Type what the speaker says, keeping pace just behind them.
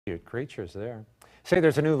Cute creatures there. Say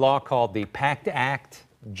there's a new law called the PACT ACT,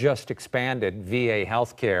 just expanded VA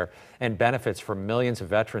health care and benefits for millions of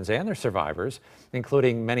veterans and their survivors,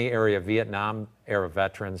 including many Vietnam-era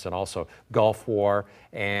veterans and also Gulf War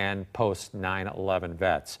and post-9/11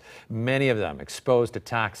 vets. Many of them exposed to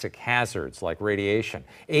toxic hazards like radiation,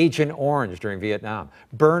 Agent Orange during Vietnam,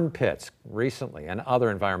 burn pits recently, and other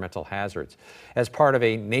environmental hazards. As part of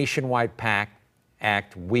a nationwide PACT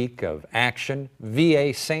ACT Week of Action,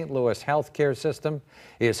 VA St. Louis Healthcare System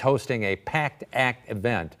is hosting a PACT ACT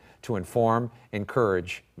event to inform,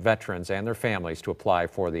 encourage veterans and their families to apply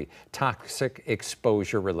for the toxic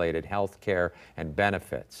exposure-related health care and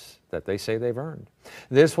benefits that they say they've earned.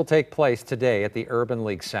 This will take place today at the Urban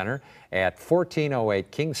League Center at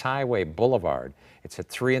 1408 Kings Highway Boulevard. It's at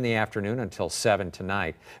 3 in the afternoon until 7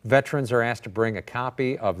 tonight. Veterans are asked to bring a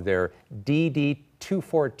copy of their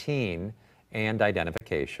DD-214 and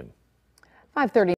identification. 5:30.